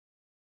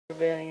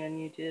Everybody on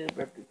YouTube,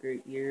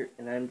 Replicate here,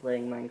 and I'm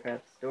playing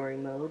Minecraft Story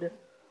Mode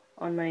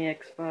on my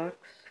Xbox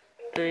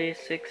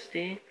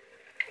 360.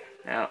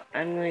 Now,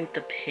 I'm going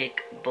to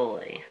pick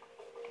Boy.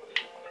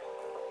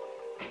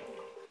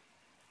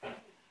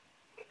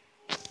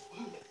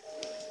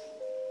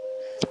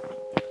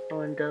 Oh,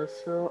 and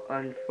also,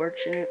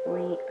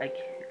 unfortunately,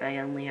 I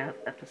only have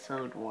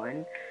episode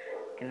 1.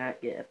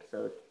 Cannot get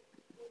episode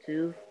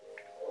 2,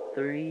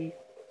 3,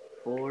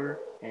 4,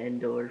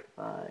 and or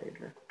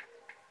 5.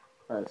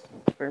 Plus,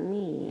 for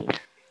me,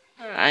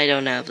 I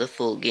don't have the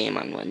full game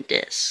on one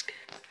disc.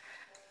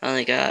 I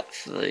only got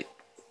like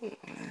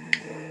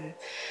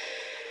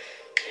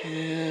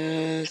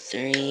 2,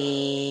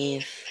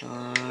 3, 4,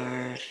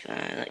 5,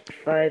 like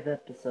 5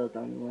 episodes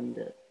on one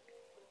disc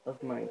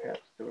of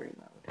Minecraft Story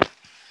Mode.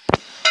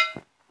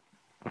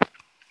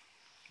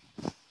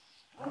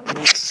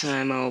 Next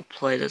time I'll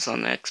play this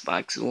on the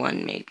Xbox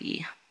One,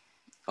 maybe.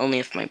 Only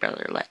if my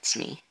brother lets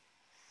me.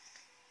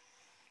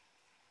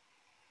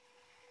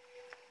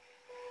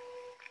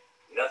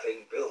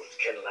 Nothing built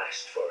can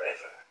last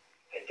forever,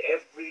 and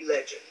every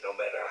legend, no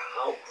matter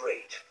how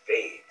great,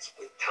 fades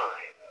with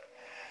time.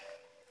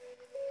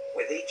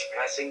 With each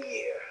passing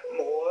year,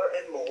 more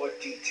and more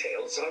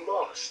details are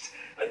lost,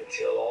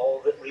 until all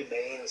that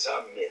remains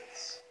are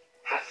myths,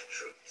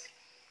 half-truths.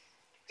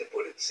 To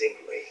put it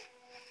simply,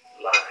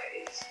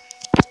 lies.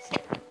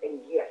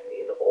 And yet,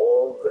 in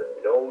all the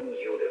known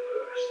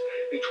universe,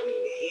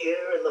 between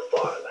here and the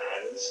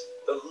Farlands,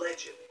 the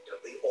legend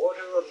of the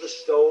Order of the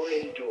Stone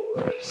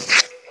endures,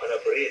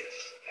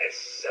 unabridged as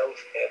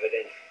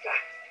self-evident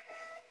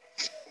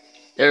fact.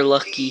 They're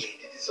lucky. Indeed,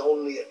 it is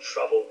only a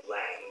troubled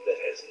land that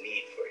has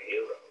need for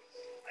heroes,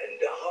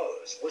 and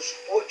ours was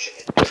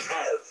fortunate to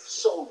have,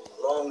 so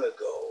long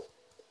ago,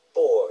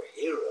 4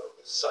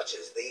 heroes such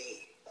as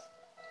these.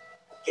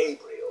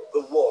 Gabriel,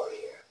 the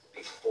warrior,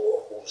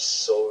 before whose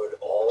sword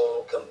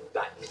all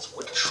combatants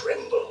would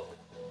tremble.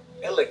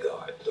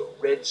 Eligard, the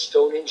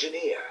redstone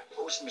engineer,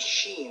 whose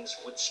machines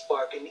would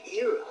spark an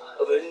era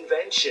of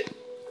invention.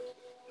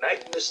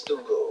 Magnus the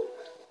rogue,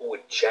 who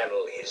would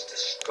channel his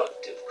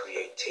destructive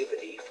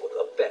creativity for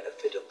the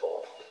benefit of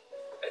all.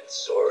 And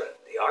Soren,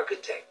 the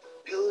architect,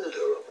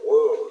 builder of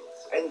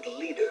worlds, and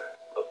leader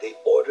of the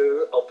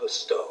Order of the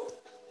Stone.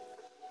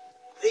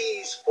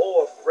 These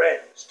 4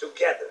 friends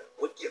together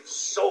would give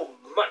so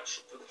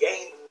much to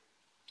gain.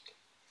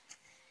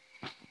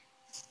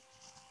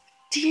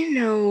 Do you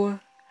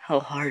know how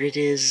hard it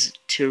is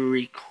to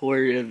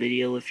record a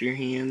video with your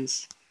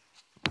hands?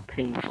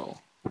 Painful.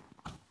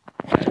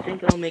 I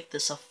think I'll make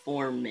this a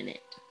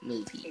 4-minute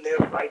movie. In their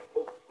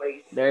rightful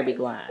place, Better be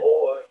glad.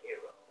 4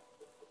 heroes.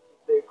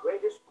 Their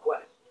greatest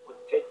quest would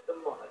take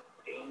them on a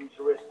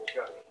dangerous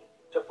journey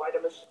to fight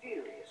a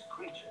mysterious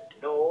creature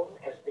known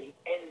as the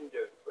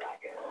Ender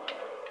Dragon.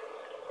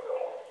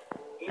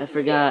 I've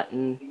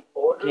forgotten. The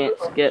Order Can't of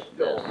skip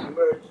the Stone this.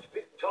 emerged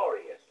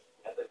victorious,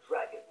 and the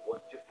dragon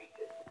was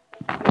defeated.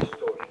 The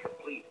story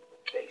complete,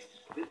 they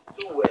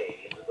slipped away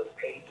into the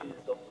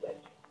pages of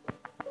legend.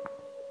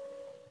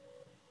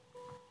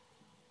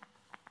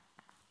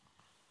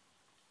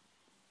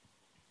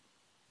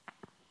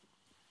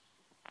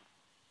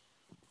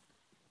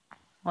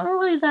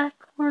 Literally, that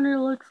corner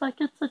looks like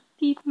it's a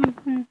deep,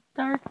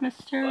 dark,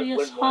 mysterious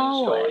But when one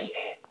hallway. story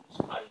ends,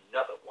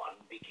 another one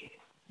begins.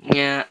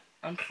 Yeah,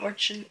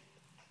 unfortunately,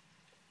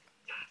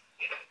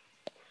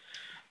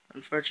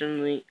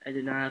 I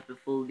did not have the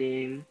full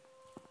game.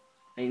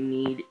 I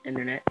need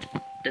internet.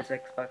 This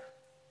Xbox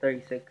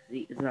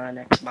 360 is not an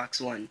Xbox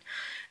One.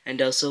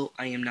 And also,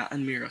 I am not a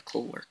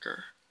miracle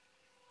worker.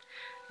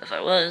 If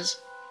I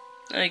was,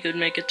 I could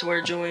make it to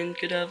where Joanne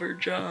could have her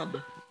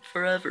job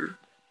forever.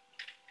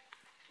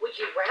 Would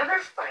you rather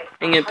fight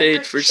And get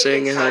paid for 100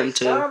 staying at home, chicken-sized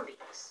too.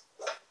 zombies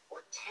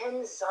or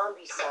 10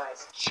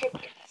 zombie-sized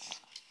chickens?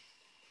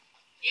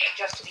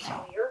 Just to be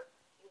clear,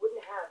 you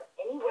wouldn't have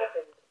any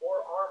weapons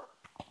or armor.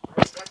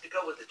 I'd have to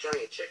go with the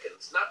giant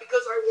chickens. Not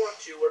because I want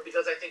to or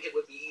because I think it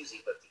would be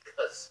easy, but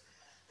because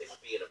they would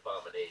be an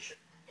abomination.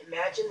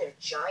 Imagine their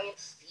giant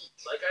feet.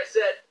 Like I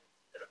said,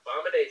 an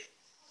abomination.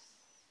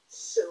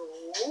 So,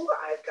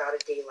 I've got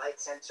a daylight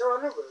sensor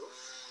on the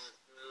roof.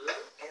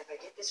 And if I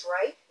did this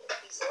right,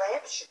 these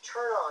lamps should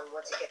turn on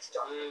once it gets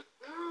dark.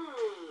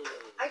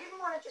 I didn't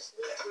want to just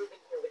leave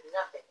Ruben here with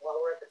nothing while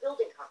we're at the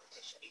building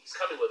competition. He's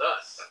coming with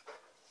us.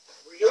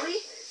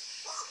 Really?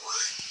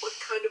 What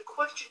kind of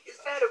question is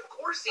that? Of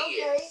course he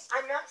Okay, is.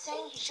 I'm not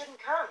saying he shouldn't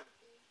come.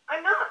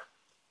 I'm not.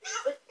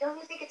 But don't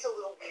you think it's a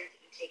little weird that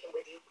you take him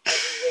with you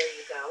everywhere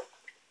you go?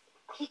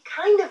 He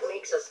kind of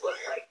makes us look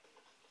like,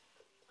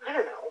 I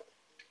don't know,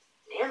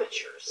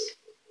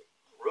 amateurs.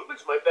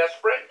 Ruben's my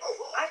best friend.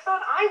 I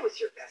thought I was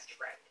your best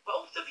friend.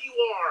 Both of you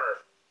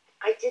are.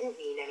 I didn't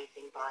mean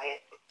anything by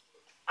it.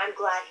 I'm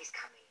glad he's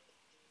coming.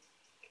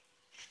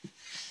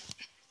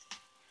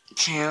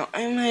 Now,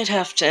 I might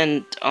have to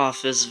end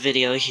off this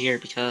video here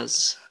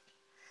because...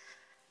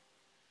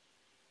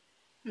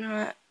 You know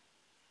what?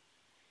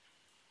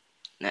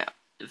 Now,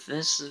 if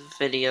this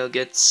video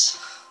gets...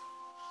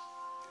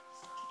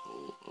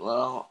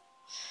 Well,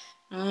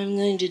 I'm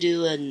going to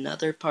do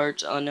another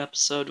part on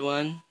episode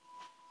 1.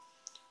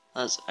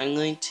 I'm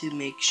going to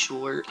make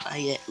sure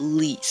I at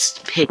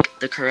least pick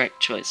the correct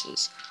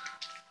choices.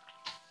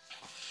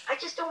 I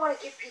just don't want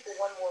to give people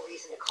one more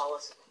reason to call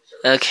us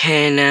losers.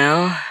 Okay,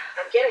 now.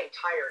 I'm getting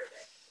tired of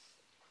it.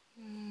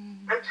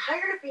 I'm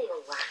tired of being a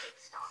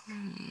laughingstock.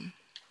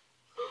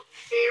 Who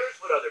cares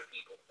what other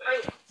people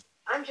think?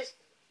 I'm just...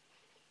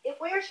 It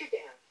wears you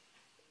down.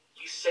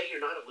 You say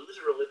you're not a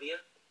loser, Olivia,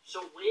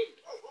 so win.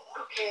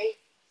 Okay.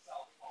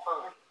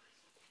 Fine.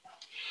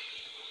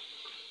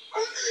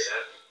 Hear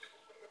that?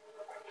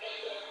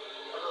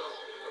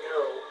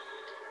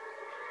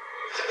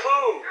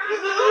 Oh,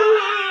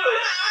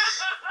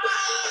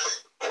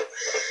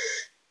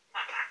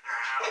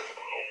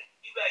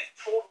 You guys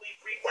totally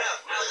freaked out.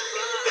 Now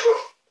we're no.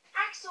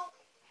 Axel,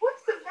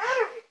 what's the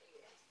matter with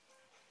you?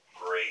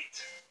 Great.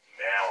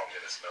 Now I'm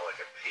gonna smell like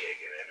a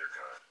pig in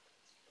Endercon.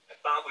 I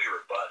thought we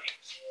were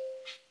buddies.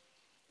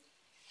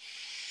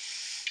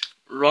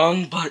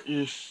 Wrong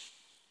button.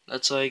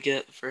 That's what I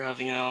get for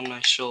having it on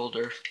my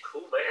shoulder.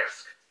 cool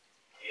mask.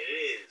 It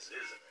is,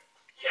 isn't it?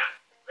 Yeah,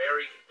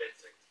 very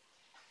convincing.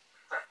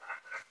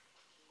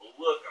 The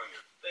look on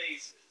your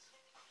faces.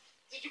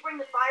 Did you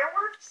bring the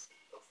fireworks?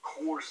 Of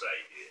course I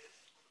did.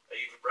 I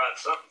even brought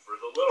something for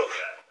the little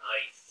guy.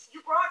 Nice.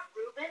 You brought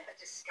Ruben a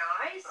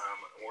disguise?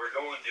 We're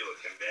going to a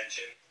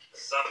convention.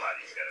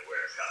 Somebody's got to wear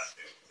a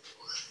costume.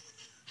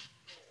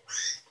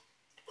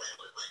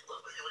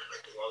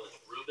 As long as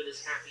Ruben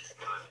is happy,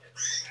 I'm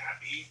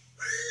Happy?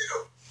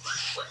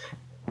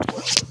 What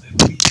was it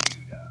we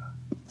do,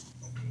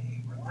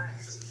 Okay,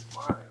 relax and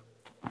smile.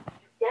 You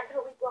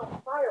definitely brought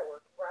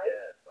fireworks, right?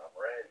 Yes, I'm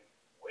ready.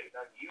 Waiting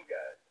on you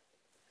guys.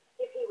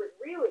 If he was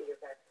really your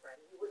best friend,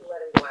 you wouldn't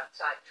let him go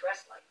outside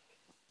dressed like me.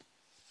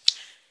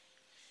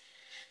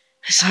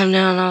 So I'm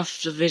now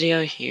off the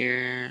video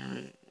here.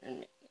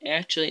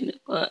 Actually,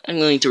 I'm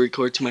going to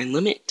record to my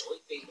limit. The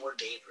only thing more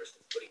dangerous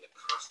than putting a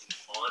costume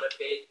on a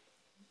pig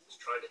is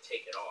trying to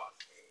take it off.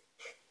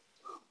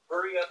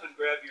 Hurry up and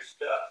grab your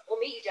stuff. We'll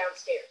meet you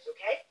downstairs,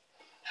 okay?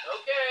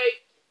 Okay.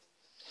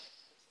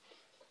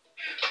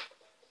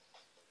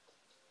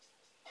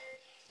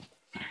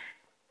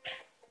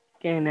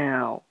 Okay,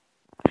 now.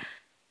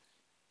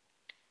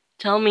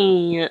 Tell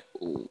me.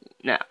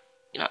 Now,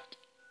 you know.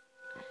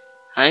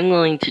 I'm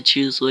going to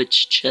choose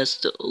which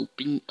chest to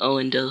open. Oh,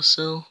 and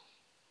also.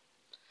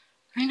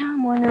 Right now,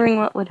 I'm wondering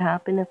what would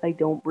happen if I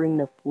don't bring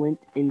the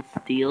flint and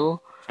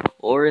steel,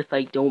 or if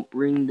I don't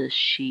bring the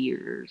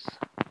shears.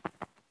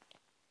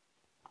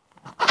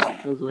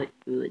 That's what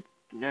you would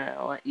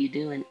know. What you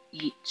do in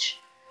each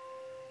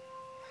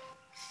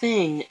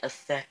thing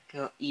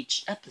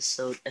each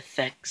episode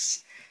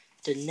affects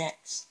the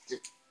next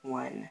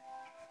one.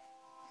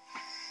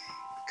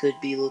 Could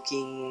be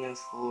looking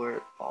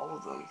for all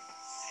of them.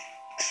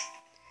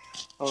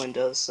 Oh, and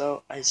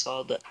also, I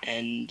saw the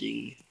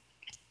ending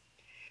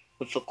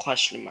with a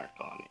question mark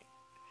on it.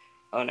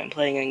 Oh, and I'm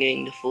planning on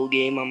getting the full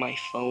game on my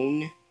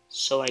phone,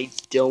 so I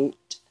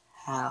don't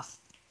have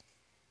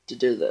to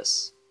do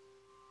this.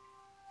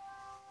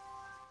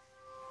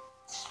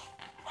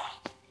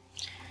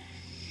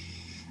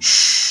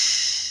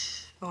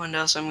 Oh, and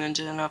also I'm going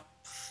to end up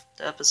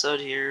the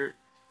episode here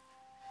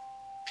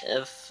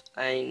if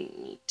I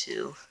need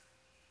to.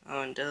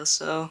 Oh, and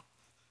also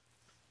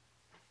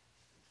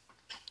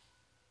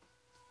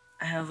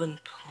I have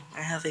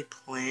a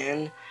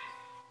plan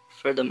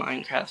for the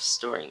Minecraft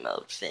story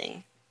mode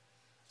thing.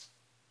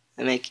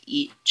 I make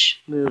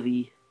each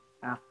movie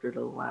after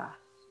the last.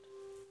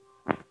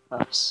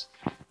 Plus,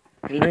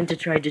 I'm going to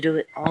try to do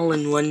it all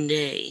in one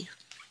day.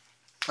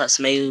 Plus,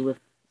 maybe with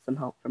some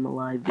help from a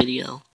live video.